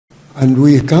And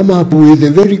we come up with a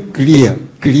very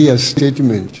clear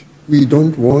statement. We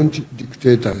don't want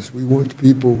dictators. We want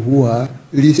people who are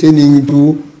listening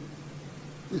to,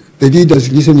 the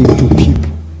leaders listening to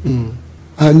people.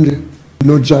 And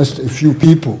not just a few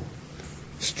people.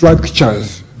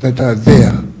 Structures that are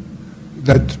there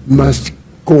that must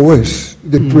coerce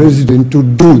the president to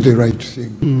do the right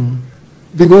thing.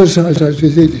 Because, as I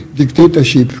said,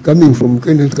 dictatorship coming from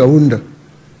Kenneth Kaunda,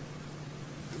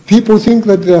 people think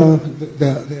that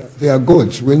they are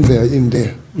gods when they are in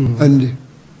there. And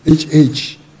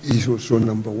HH is also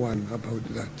number one about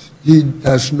that. He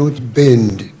does not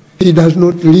bend. He does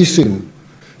not listen.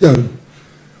 Yeah.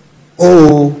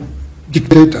 All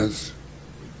dictators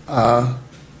are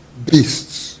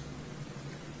beasts.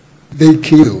 They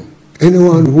kill.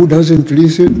 Anyone who doesn't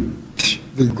listen,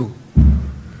 they go.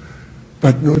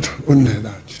 But not only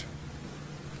that.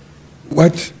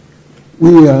 What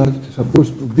we are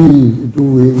supposed to be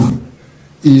doing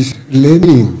is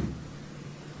learning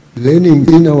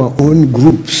in our own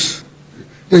groups.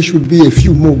 There should be a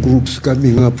few more groups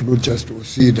coming up, not just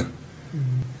OSIDA.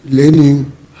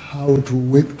 Learning how to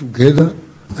work together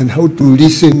and how to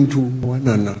listen to one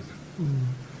another.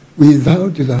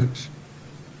 Without that,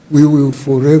 we will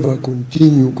forever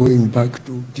continue going back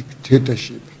to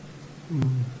dictatorship.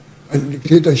 And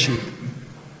dictatorship,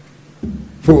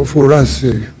 for us,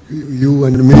 you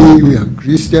and me, we are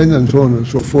Christian and so on and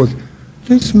so forth.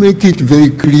 Let's make it very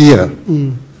clear.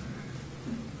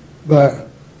 But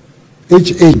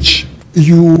HH,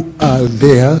 you are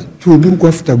there to look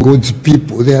after God's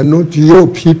people. They are not your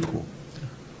people.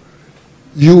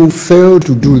 You fail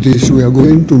to do this, we are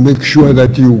going to make sure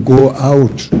that you go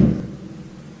out.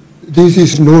 This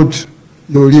is not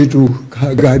your little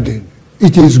garden.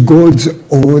 It is God's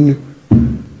own,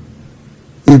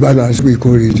 as we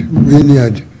call it,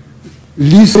 vineyard.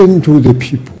 Listen to the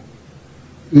people.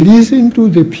 Listen to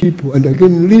the people, and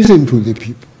again, listen to the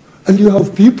people. And you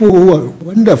have people who are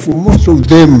wonderful, most of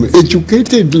them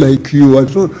educated like you, and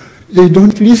so they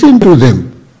don't listen to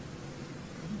them.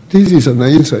 This is an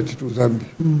insight to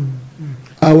Zambia.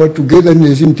 Our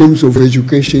togetherness in terms of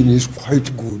education is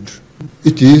quite good.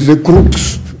 It is the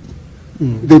crooks.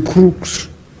 The crooks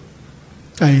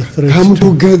come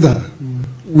together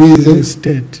with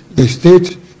the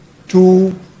state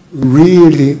to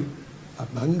really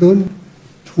abandon,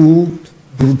 to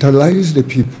brutalize the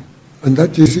people. And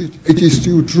that is it. It is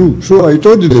still true. So I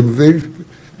told them,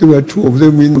 there were two of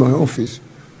them in my office.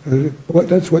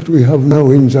 That's what we have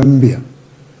now in Zambia.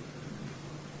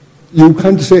 You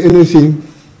can't say anything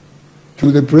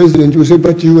to the president. You say,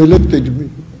 but you elected me.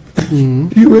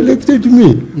 You elected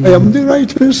me. I am the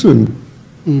right person.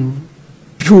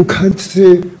 You can't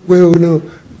say, well, no,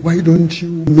 why don't you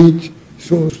meet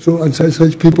so and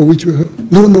such people which you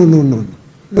have? No.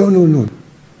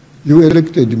 You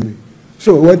elected me.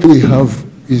 So what we have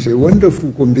is a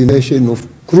wonderful combination of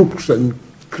crooks and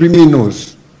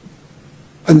criminals.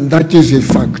 And that is a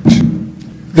fact.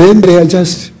 Then they are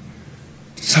just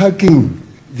sucking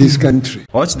this country.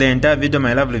 Watch the entire video,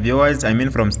 my lovely viewers,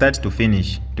 from start to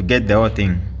finish, to get the whole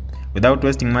thing. Without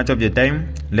wasting much of your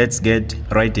time, let's get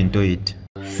right into it.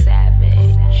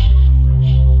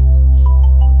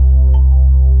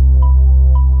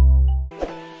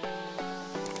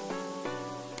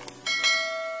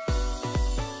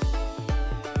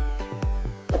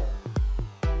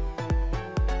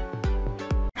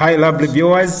 Hi lovely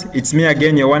viewers, it's me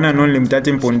again, your one and only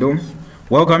Mutati Mpundu.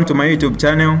 Welcome to my YouTube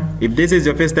channel. If this is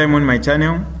your first time on my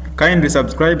channel, kindly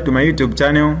subscribe to my YouTube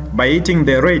channel by hitting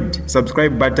the red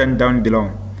subscribe button down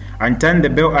below and turn the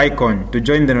bell icon to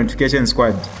join the notification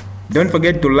squad. Don't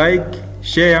forget to like,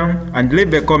 share and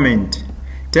leave a comment.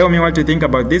 Tell me what you think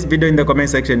about this video in the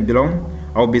comment section below.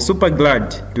 I'll be super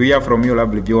glad to hear from you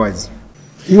lovely viewers.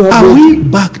 Are we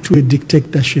back to a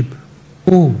dictatorship?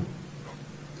 Oh.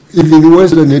 Even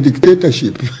worse than a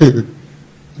dictatorship.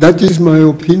 That is my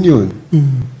opinion.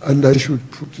 And I should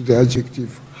put the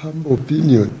adjective, humble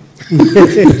opinion.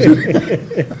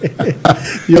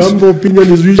 Your humble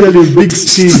opinion is usually a big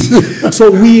scheme.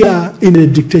 So we are in a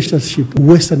dictatorship,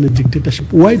 worse than a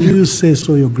dictatorship. Why do you say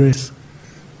so, Your Grace?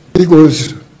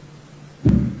 Because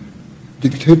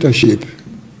dictatorship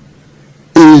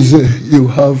is you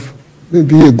have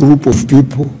maybe a group of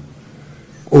people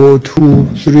or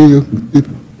 2, 3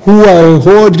 people who are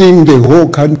holding the whole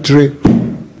country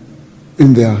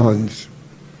in their hands.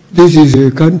 This is a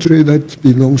country that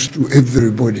belongs to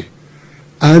everybody.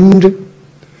 And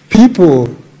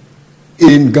people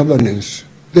in governance,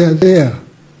 they are there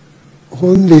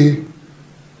only,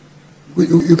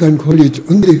 you can call it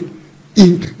only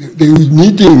the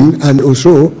needing, and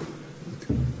also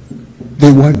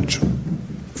they want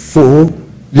for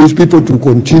these people to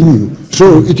continue.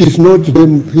 So it is not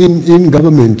then in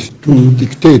government to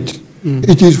dictate.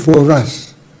 It is for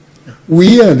us.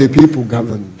 We are the people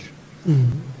governed.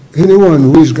 Anyone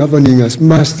who is governing us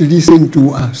must listen to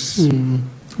us.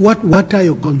 What are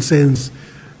your concerns,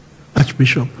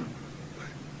 Archbishop?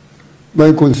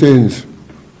 My concerns.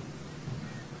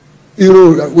 You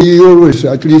know, we always,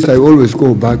 at least I always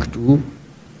go back to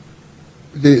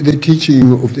the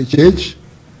teaching of the church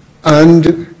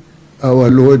and our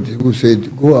Lord who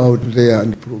said, go out there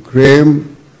and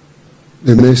proclaim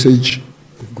the message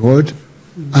of God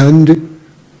and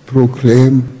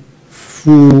proclaim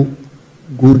full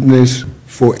goodness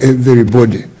for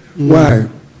everybody. Why?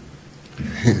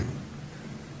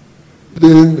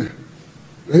 Then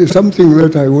there is something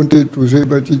that I wanted to say,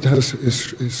 but it has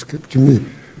escaped me.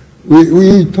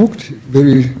 We talked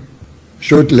very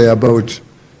shortly about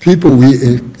people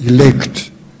we elect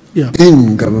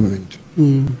in government.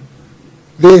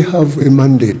 They have a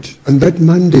mandate, and that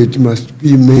mandate must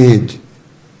be made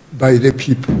by the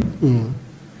people,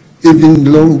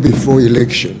 even long before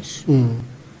elections.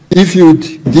 If you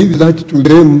give that to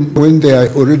them when they are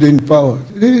already in power,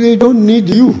 they don't need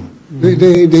you.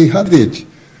 They have it.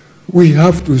 We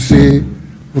have to say,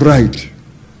 right,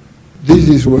 this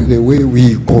is the way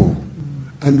we go.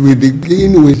 And we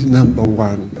begin with number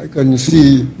one. I can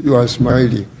see you are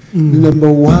smiling.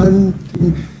 Number one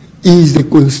thing is the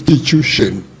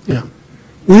Constitution.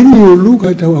 When you look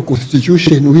at our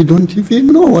Constitution, we don't even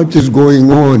know what is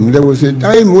going on. There was a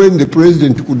time when the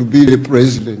president could be the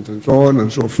president and so on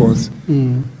and so forth.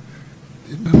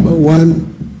 Number one,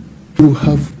 to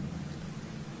have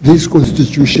this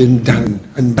Constitution done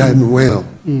and done well.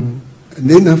 And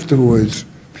then afterwards,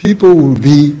 people will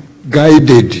be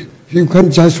guided. You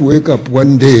can't just wake up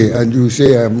one day and you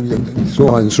say, I'm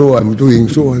so and so, I'm doing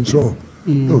so and so.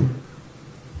 No.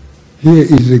 Here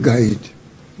is the guide.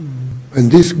 And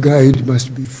this guide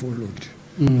must be followed.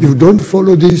 You don't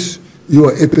follow this, you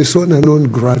are a persona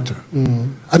non grata.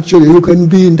 Actually, you can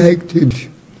be indicted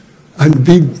and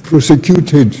be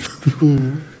prosecuted.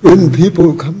 When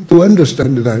people come to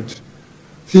understand that,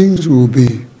 things will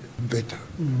be better.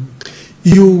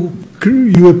 You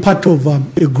were part of a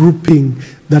grouping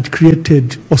that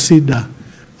created OSIDA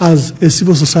as a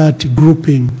civil society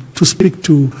grouping to speak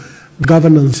to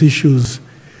governance issues.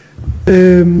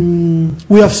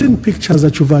 We have seen pictures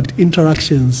that you've had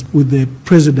interactions with the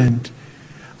president.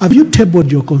 Have you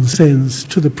tabled your concerns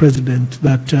to the president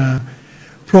that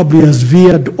probably has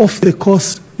veered off the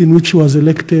course in which he was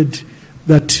elected,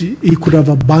 that he could have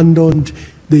abandoned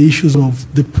the issues of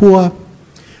the poor,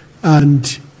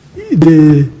 and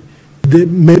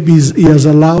maybe he has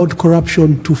allowed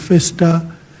corruption to fester?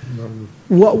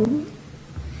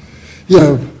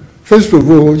 Yeah, first of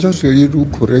all, just a little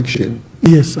correction.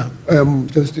 Yes, sir. I am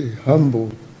just a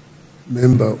humble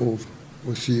member of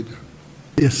OSIDA.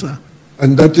 Yes, sir.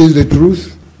 And that is the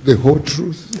truth, the whole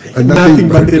truth, and nothing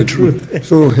but the truth.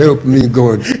 So help me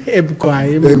God.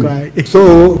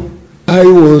 So I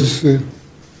was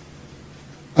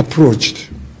approached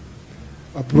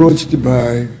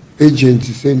by agents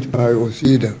sent by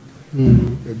OSIDA,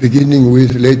 beginning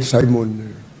with late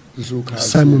Simon Zukazi.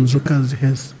 Simon Zukazi,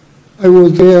 yes. I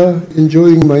was there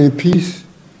enjoying my peace,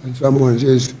 and someone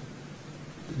says,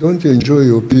 don't enjoy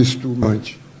your peace too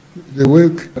much. The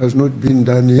work has not been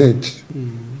done yet.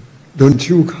 Don't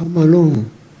you come along.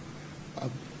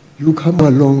 You come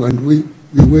along and we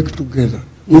work together.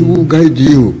 We will guide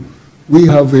you. We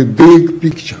have a big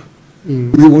picture.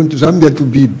 We want Zambia to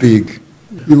be big.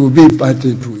 We will be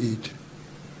party to it.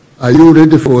 Are you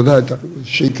ready for that? I was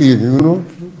shaking, you know.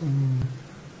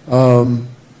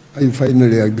 I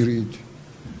finally agreed.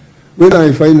 When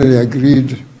I finally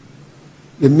agreed,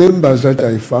 the members that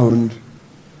I found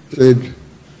said,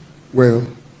 well,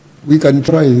 we can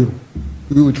try you.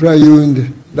 We will try you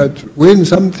in that when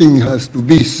something has to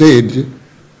be said,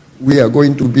 we are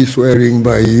going to be swearing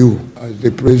by you as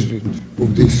the president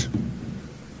of this.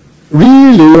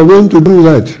 Really, we are going to do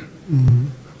that?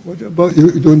 What about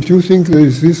you? Don't you think there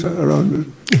is this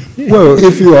around? Well,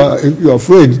 if you are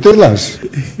afraid, tell us.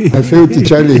 I felt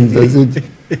challenged. I said,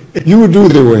 you do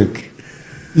the work.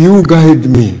 You guide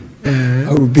me.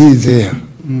 I will be there.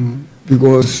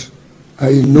 Because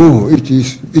I know it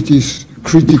is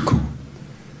critical.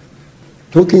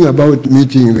 Talking about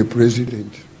meeting the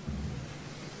president,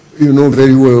 you know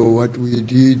very well what we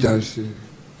did as a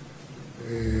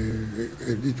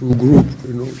little group,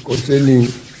 you know, concerning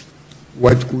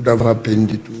what could have happened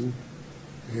to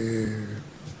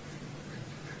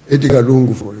Edgar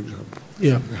Lungu, for example.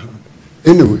 Yeah.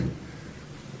 Anyway,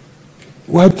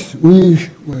 what we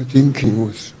were thinking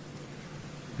was,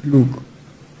 look,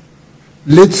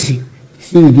 let's see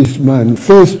this man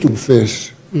face to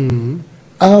face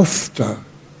after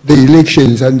the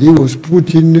elections, and he was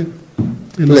put in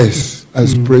place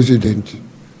as president.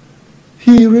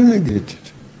 He renegated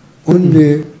on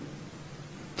the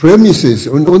premises,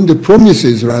 on the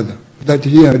promises rather, that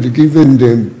he had given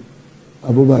them.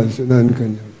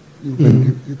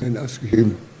 You can ask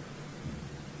him.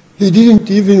 He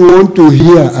didn't even want to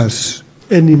hear us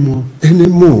anymore.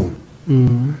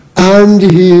 And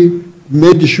he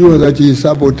made sure that he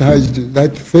sabotaged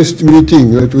that first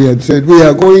meeting that we had said, we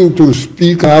are going to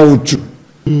speak out.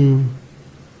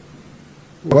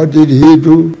 What did he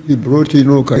do? He brought in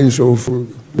all kinds of,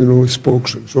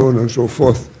 spokes and so on and so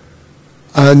forth.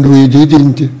 And we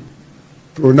didn't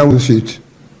pronounce it.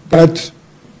 But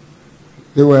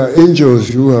there were angels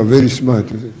who were very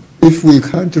smart. If we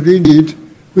can't read it,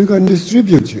 we can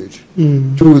distribute it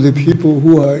to the people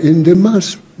who are in the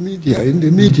mass media,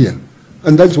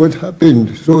 And that's what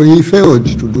happened. So he failed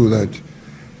to do that.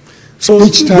 So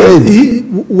each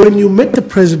time, when you met the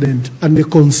president and the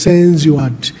concerns you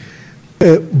had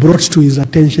brought to his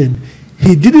attention,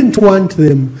 he didn't want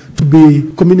them to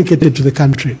be communicated to the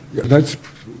country. Yeah,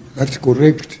 that's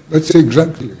correct. That's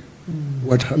exactly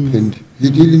what happened. He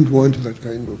didn't want that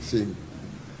kind of thing.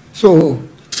 So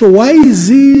why is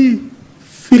he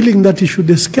feeling that he should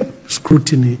escape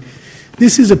scrutiny?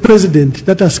 This is a president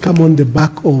that has come on the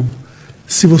back of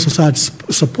civil society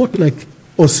support, like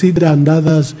Osida and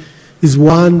others, is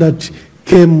one that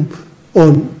came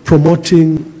on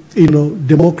promoting,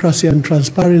 democracy and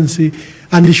transparency,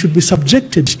 and he should be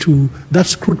subjected to that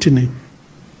scrutiny.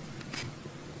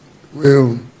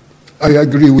 Well, I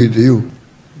agree with you.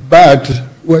 But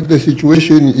what the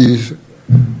situation is,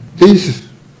 this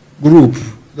group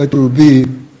that will be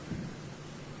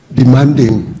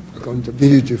demanding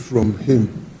accountability from him,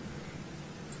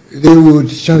 they would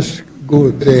just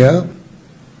go there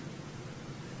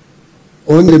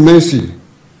on the mercy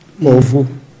of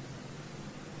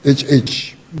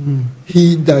HH.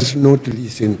 He does not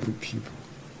listen to people.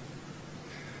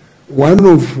 One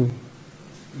of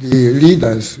the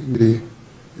leaders in the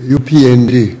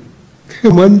UPND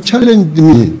came and challenged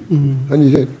me, and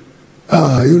he said,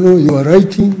 you are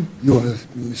writing, you are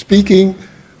speaking,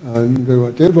 and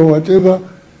whatever.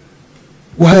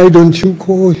 Why don't you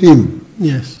call him?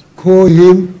 Yes. Call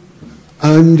him,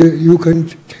 and you can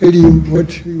tell him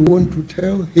what you want to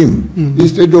tell him,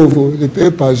 instead of the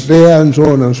papers there and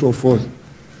so on and so forth.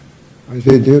 I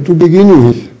said, to begin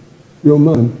with, your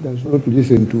man does not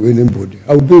listen to anybody.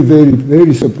 I'll be very,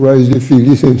 very surprised if he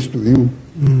listens to you.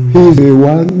 He is a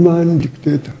one-man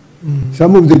dictator.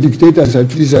 Some of the dictators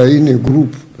at least are in a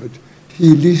group, but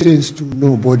he listens to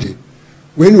nobody.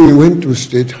 When we went to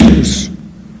State House,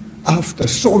 after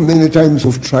so many times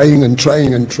of trying,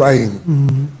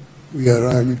 we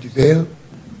arrived there,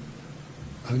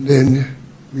 and then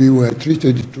we were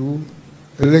treated to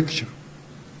a lecture.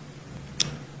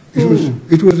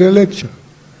 It was a lecture.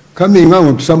 Coming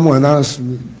out, someone asked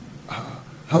me,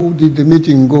 how did the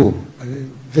meeting go?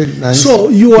 Very nice. So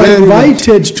you are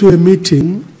invited to a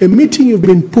meeting you've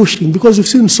been pushing because you've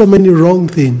seen so many wrong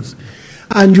things.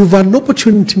 And you've had an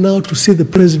opportunity now to see the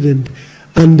president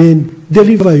and then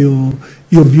deliver your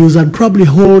views and probably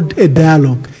hold a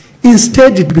dialogue.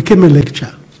 Instead, it became a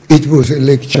lecture. It was a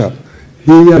lecture.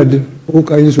 He had all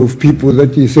kinds of people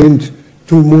that he sent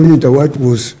to monitor what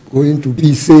was going to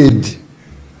be said.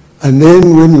 And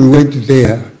then when we went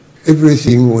there,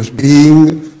 everything was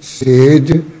being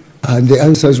said and the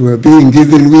answers were being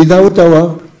given without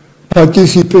our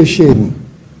participation.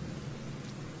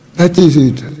 That is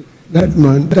it. That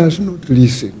man does not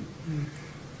listen.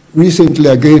 Recently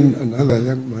again, another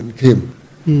young man came.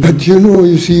 But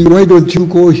you see, why don't you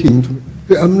call him?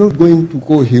 I'm not going to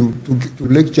call him to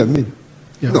lecture me.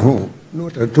 Yeah. No,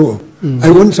 not at all.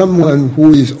 I want someone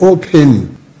who is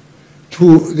open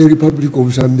to the Republic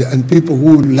of Zambia and people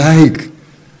who like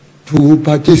to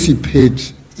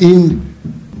participate in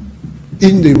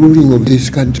the ruling of this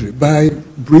country by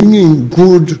bringing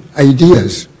good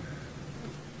ideas.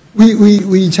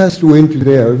 We just went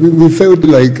there. We felt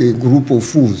like a group of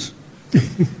fools.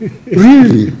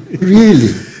 Really.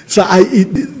 So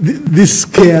this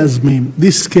scares me.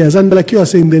 This scares. And like you are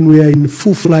saying, then we are in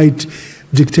full-flight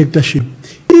dictatorship.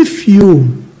 If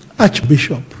you,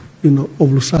 Archbishop, of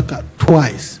Lusaka,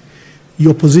 twice,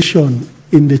 your position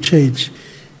in the church,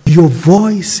 your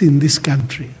voice in this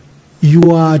country,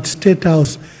 you are at State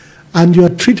House, and you are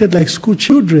treated like school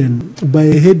children by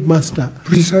a headmaster.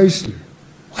 Precisely.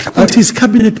 What about his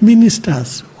cabinet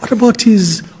ministers? What about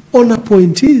his own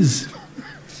appointees?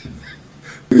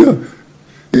 Yeah,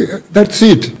 that's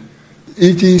it.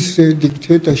 It is a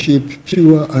dictatorship,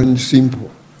 pure and simple.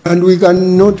 And we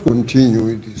cannot continue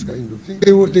with this kind of thing.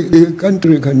 The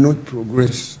country cannot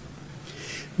progress.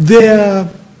 There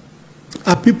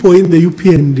are people in the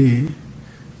UPND,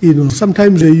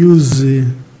 sometimes they use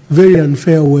very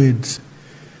unfair words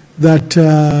that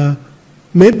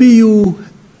maybe you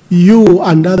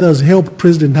and others helped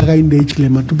President Hakainde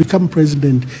Hichilema to become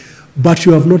president, but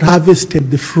you have not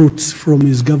harvested the fruits from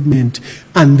his government,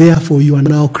 and therefore you are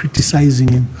now criticizing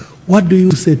him. What do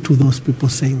you say to those people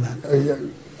saying that?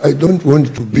 I don't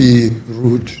want to be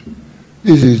rude.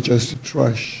 This is just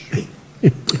trash.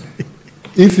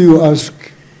 If you ask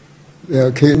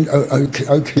the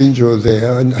archangel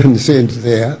there and saint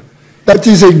there, that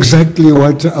is exactly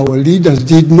what our leaders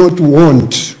did not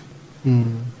want.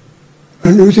 And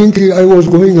you think I was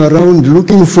going around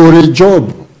looking for a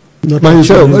job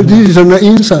myself? This is an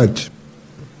insult.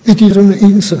 It is an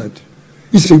insult.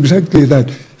 It's exactly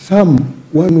that.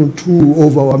 One or two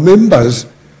of our members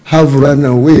have run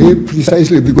away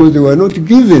precisely because they were not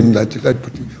given that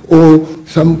or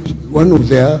one of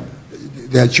their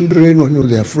children, one of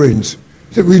their friends.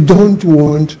 So we don't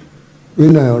want,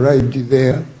 when I arrived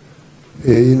there,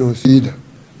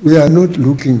 we are not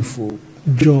looking for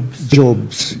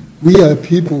jobs. We are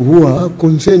people who are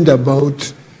concerned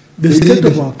about the state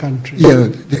of our country. Yeah,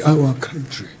 our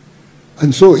country.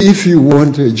 And so if you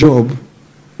want a job,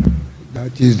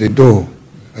 that is the door.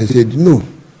 I said, no.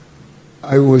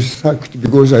 I was sacked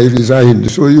because I resigned.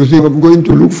 So you think I'm going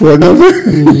to look for another?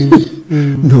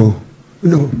 No.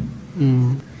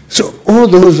 So all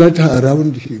those that are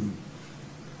around him,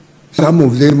 some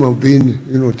of them have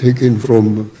been, taken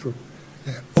from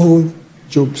all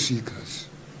job seekers.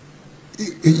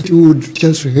 It would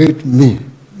just hurt me.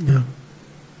 Yeah.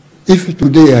 If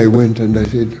today I went and I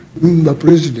said, Mr.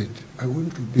 President, I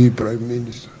want to be Prime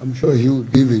Minister, I'm sure he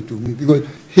would give it to me because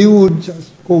he would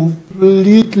just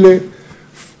completely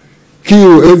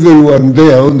kill everyone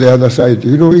there on the other side.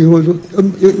 He was,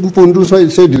 Mpundu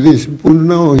said this, Mpundu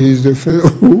now he's the fellow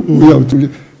we have to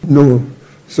live. No,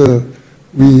 sir,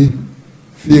 we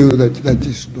feel that that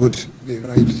is not the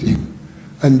right thing.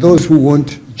 And those who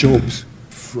want jobs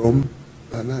from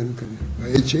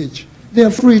HH, they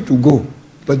are free to go,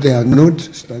 but they are not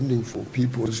standing for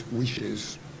people's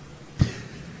wishes.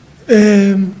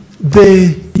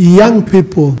 The young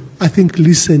people, I think,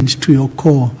 listened to your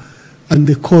call and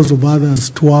the cause of others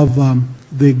to have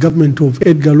the government of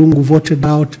Edgar Lungu voted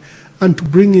out and to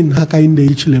bring in Hakainde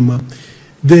Hichilema.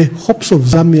 The hopes of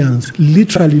Zambians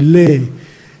literally lay,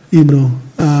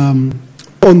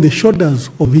 on the shoulders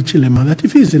of Hichilema, that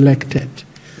if he is elected,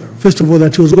 first of all,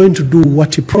 that he was going to do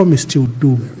what he promised he would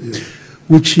do,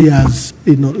 which he has,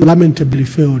 lamentably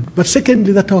failed. But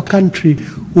secondly, that our country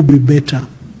will be better.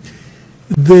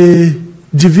 The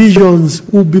divisions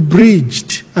will be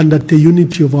bridged and that the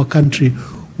unity of our country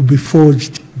will be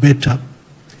forged better.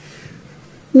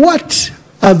 What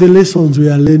are the lessons we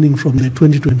are learning from the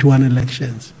 2021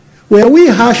 elections? Were we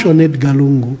harsh on Edgar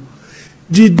Lungu?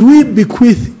 Did we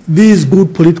bequeath these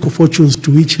good political fortunes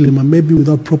to Hichilema, maybe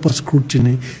without proper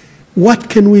scrutiny? What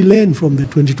can we learn from the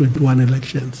 2021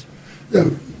 elections? Yeah,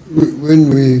 when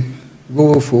we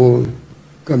go for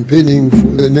campaigning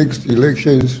for the next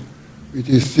elections, it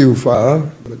is still far,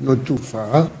 but not too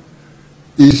far,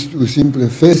 is to simply,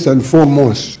 first and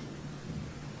foremost,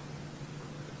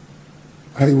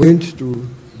 I went to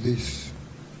this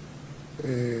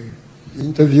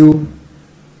interview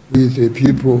with the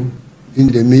people in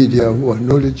the media who are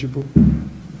knowledgeable.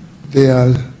 They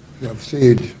have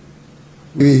said,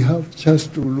 we have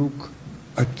just to look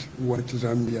at what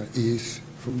Zambia is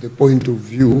from the point of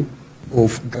view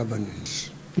of governance.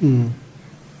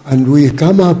 And we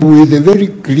come up with a very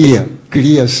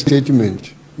clear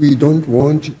statement. We don't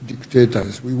want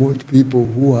dictators. We want people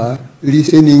who are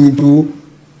listening to,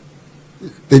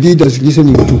 the leaders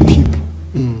listening to people.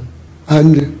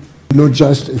 And not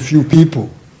just a few people.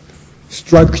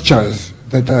 Structures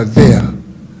that are there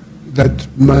that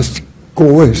must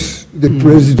coerce the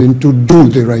president to do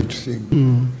the right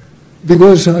thing.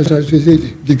 Because, as I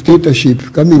said,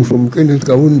 dictatorship coming from Kenneth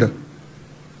Kaunda,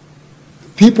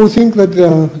 people think that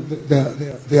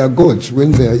they are gods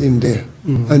when they are in there.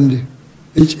 And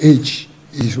HH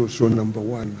is also number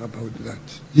one about that.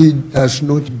 He does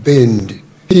not bend.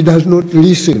 He does not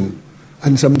listen.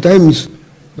 And sometimes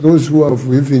those who have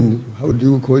even, how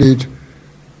do you call it,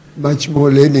 much more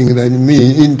learning than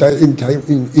me in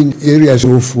areas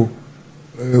of,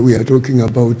 we are talking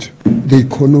about the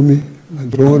economy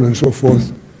and so on and so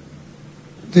forth.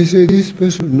 They say this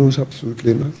person knows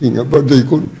absolutely nothing about the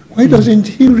economy. Why doesn't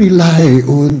he rely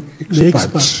on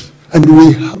experts? And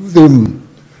we have them,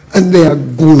 and they are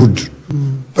good.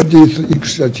 But he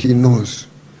thinks that he knows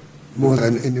more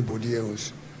than anybody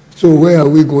else. So where are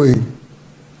we going?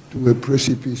 To a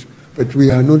precipice. But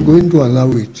we are not going to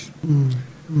allow it.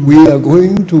 We are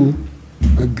going to,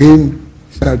 again,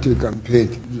 start a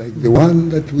campaign like the one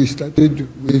that we started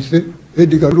with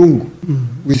Edgar Lungu.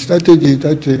 We started it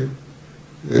at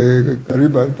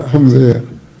Kariba Dam there.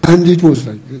 And it was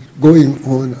like this, going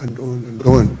on and on and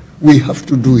on. We have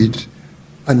to do it.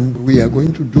 And we are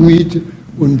going to do it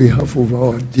on behalf of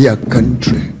our dear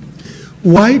country.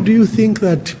 Why do you think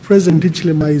that President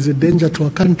Hichilema is a danger to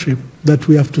our country, that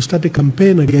we have to start a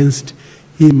campaign against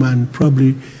him and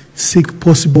probably seek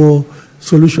possible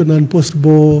solution and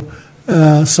possible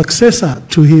successor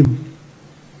to him?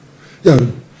 Yeah.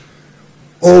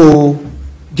 All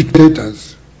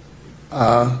dictators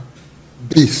are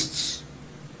beasts.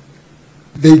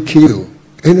 They kill.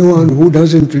 Anyone who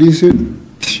doesn't listen,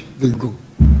 they go.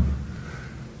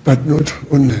 But not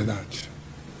only that.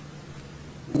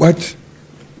 What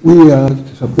we are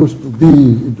supposed to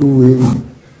be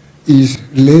doing is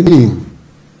learning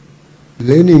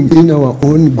in our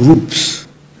own groups.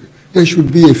 There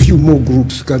should be a few more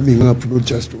groups coming up, not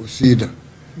just OSIDA.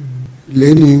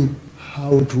 Learning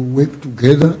how to work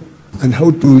together and how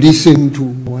to listen to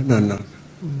one another.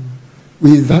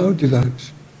 Without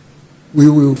that, we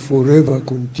will forever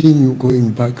continue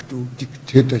going back to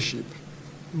dictatorship.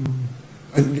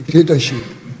 And dictatorship,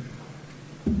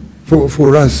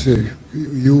 for us,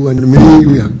 you and me,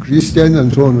 we are Christian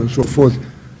and so on and so forth.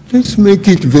 Let's make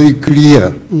it very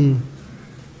clear.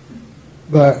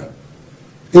 But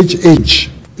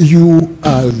you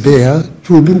are there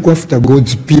to look after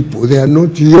God's people. They are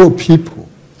not your people.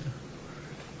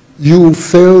 You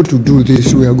fail to do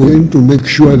this, we are going to make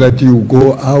sure that you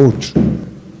go out.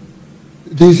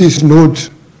 This is not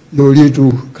your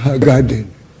little garden.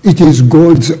 It is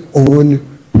God's own,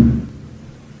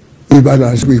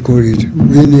 as we call it,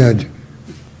 vineyard.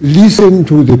 Listen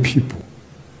to the people.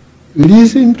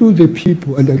 Listen to the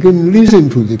people, and again, listen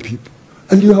to the people.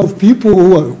 And you have people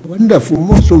who are wonderful,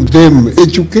 most of them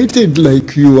educated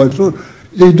like you, and so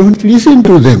they don't listen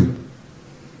to them.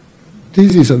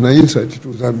 This is an insight to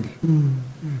Zambia.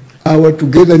 Our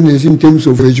togetherness in terms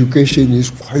of education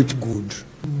is quite good.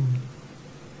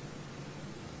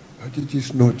 But it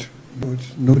is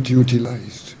not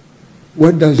utilized.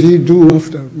 What does he do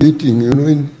after meeting? You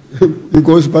know, he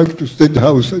goes back to State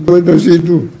House. And what does he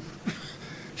do?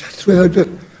 That's where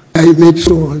I met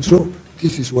so and so.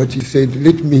 This is what he said.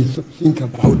 Let me think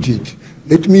about it.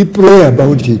 Let me pray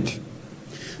about it.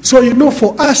 So, you know,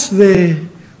 for us, the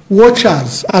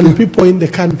watchers and people in the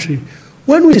country,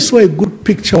 when we saw a good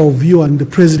picture of you and the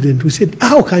president, we said,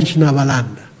 how can she never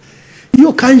land?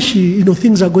 Your country, you know,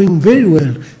 things are going very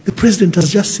well. The president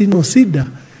has just seen OSIDA.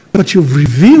 But you've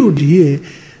revealed here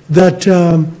that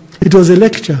it was a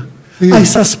lecture. Yeah. I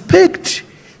suspect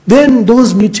then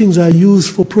those meetings are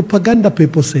used for propaganda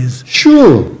purposes.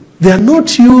 Sure. They are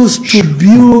not used to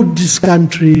build this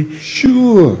country.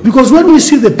 Sure. Because when we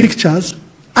see the pictures,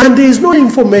 and there is no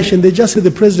information, they just say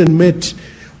the president met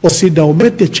OSIDA or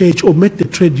met the church or met the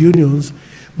trade unions.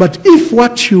 But if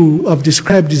what you have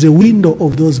described is a window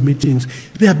of those meetings,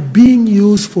 they are being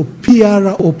used for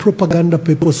PR or propaganda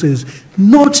purposes,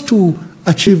 not to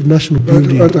achieve national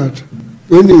building. But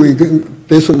when we came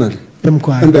personally,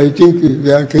 and I think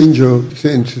the Archangel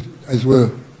sent as well,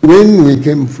 when we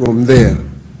came from there,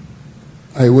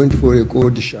 I went for a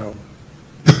cold shower,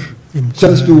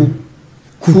 just to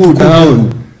cool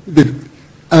down the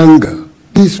anger.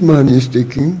 This man is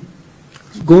taking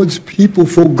God's people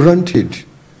for granted.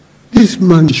 This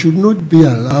man should not be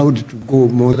allowed to go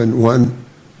more than one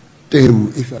term,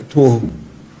 if at all.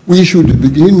 We should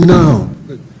begin now.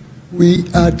 We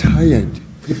are tired.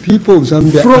 The people of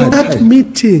Zambia are tired. From that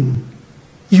meeting,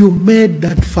 you made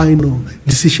that final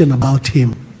decision about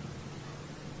him.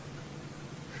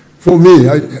 For me,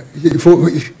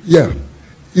 yeah,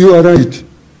 you are right.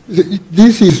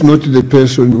 This is not the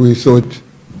person we thought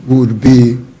would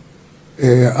be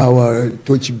our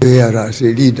torchbearer as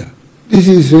a leader. This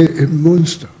is a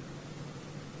monster.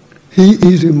 He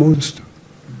is a monster.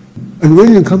 And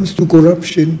when it comes to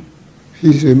corruption,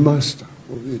 he's a master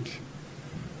of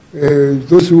it.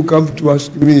 Those who come to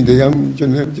ask me, the young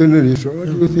journalists, what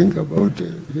do you think about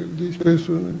this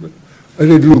person? I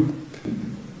said, look,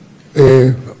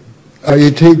 I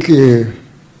take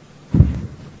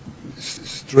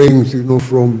strength, you know,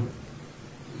 from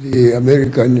the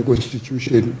American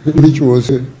Constitution, which was,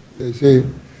 they say,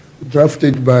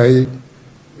 drafted by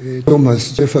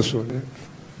Thomas Jefferson.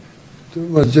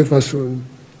 Thomas Jefferson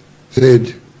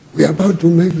said, we are about to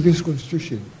make this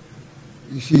constitution.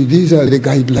 You see, these are the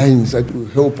guidelines that will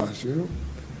help us, you know.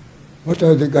 what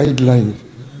are the guidelines?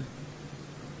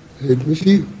 Let me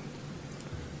see.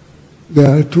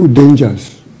 There are two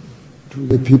dangers to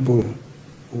the people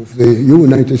of the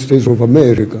United States of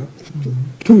America.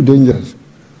 Two dangers.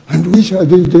 And which are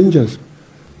these dangers?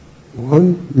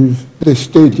 One is the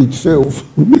state itself.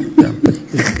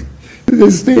 The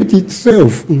state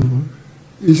itself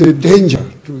is a danger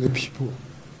to the people.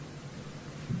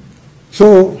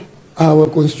 So our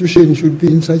constitution should be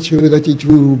in such a way that it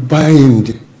will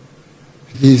bind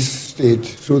this state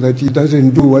so that it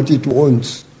doesn't do what it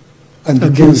wants. And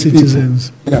against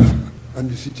citizens. Yeah, and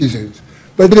the citizens.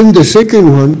 But then the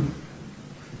second one,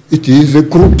 it is the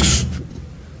crooks.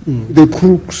 The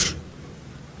crooks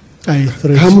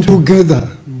come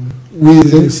together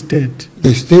with the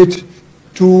state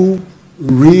to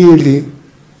really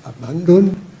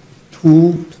abandon,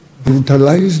 to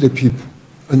brutalize the people.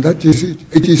 And that is it.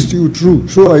 It is still true.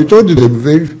 So I told them,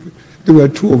 there were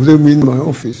two of them in my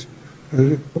office.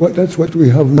 That's what we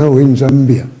have now in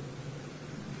Zambia.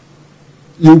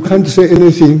 You can't say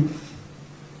anything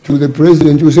to the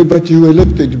president. You say, but you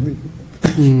elected me.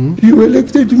 You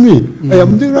elected me. I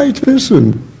am the right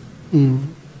person.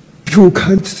 You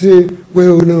can't say,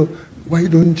 well, no, why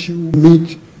don't you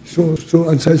meet so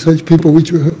and such people which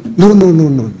you have? No.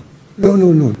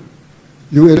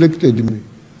 You elected me.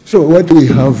 So what we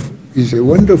have is a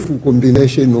wonderful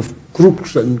combination of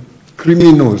crooks and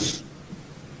criminals.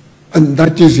 And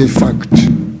that is a fact.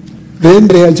 Then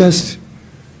they are just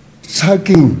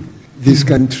sacking this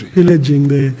country. Pillaging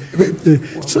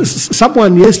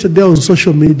someone yesterday on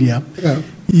social media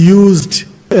used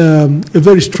a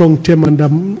very strong term, and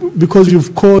because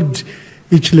you've called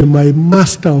Ichle my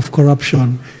master of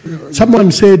corruption.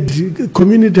 Someone said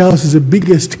community house is the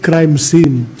biggest crime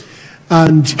scene,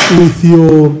 and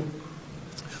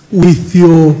with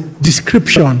your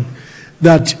description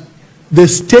that the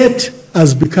state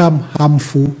has become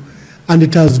harmful and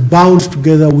it has bound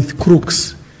together with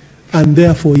crooks, and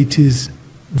therefore it is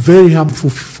very harmful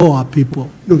for our people.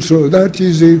 No, so that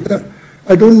is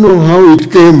I don't know how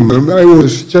it came. I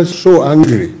was just so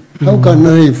angry. How can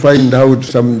I find out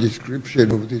some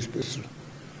description of this person?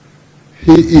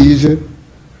 He is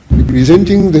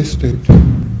representing the state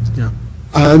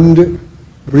and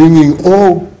bringing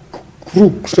all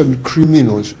crooks and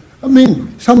criminals. I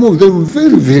mean, some of them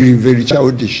very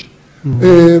childish.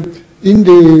 In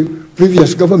the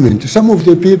previous government, some of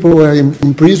the people were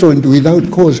imprisoned without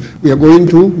cause. We are going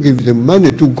to give them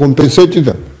money to compensate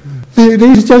them. They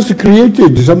just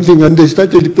created something and they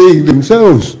started paying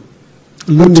themselves.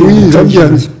 And we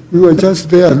Zambians, we were just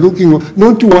there looking,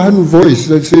 not one voice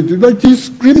that said, that is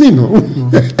criminal.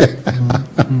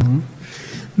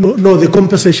 No, the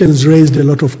compensations raised a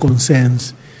lot of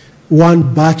concerns.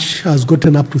 One batch has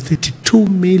gotten up to 32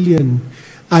 million.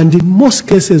 And in most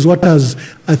cases, what has,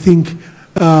 I think,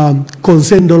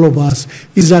 concerned all of us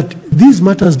is that these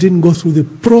matters didn't go through the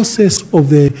process of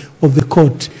the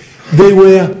court. They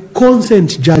were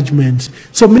consent judgments.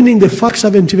 So meaning the facts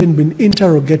haven't even been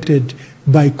interrogated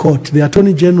by court. The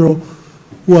Attorney General,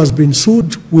 who has been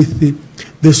sued with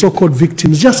the so-called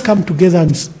victims, just come together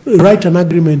and write an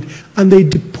agreement, and they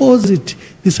deposit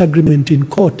this agreement in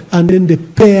court, and then the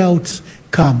payouts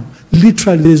come.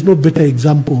 Literally, there is no better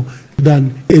example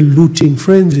than a looting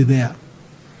frenzy there.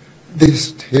 The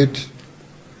state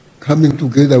coming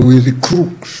together with the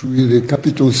crooks, with a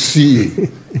capital C,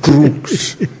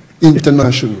 crooks,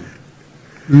 international,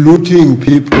 looting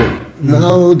people.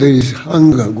 Now there is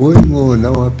hunger going on.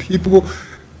 Our people,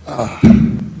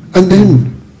 and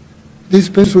then this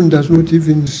person does not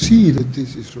even see that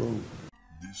this is wrong.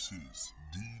 This is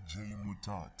DJ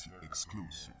Mutati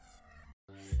exclusive.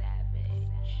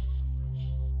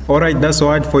 Alright, that's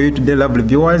all right for you today, lovely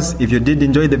viewers. If you did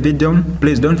enjoy the video,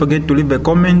 please don't forget to leave a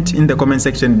comment in the comment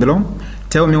section below.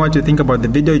 Tell me what you think about the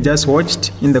video you just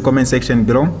watched in the comment section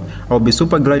below. I'll be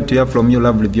super glad to hear from you,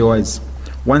 lovely viewers.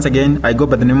 Once again, I go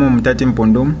by the name of Mutati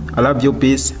Mpundu. I love you,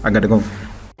 peace, I gotta go.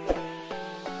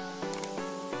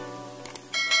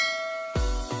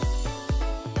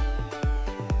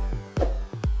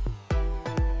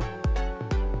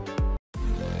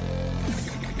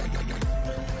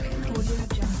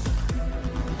 Audio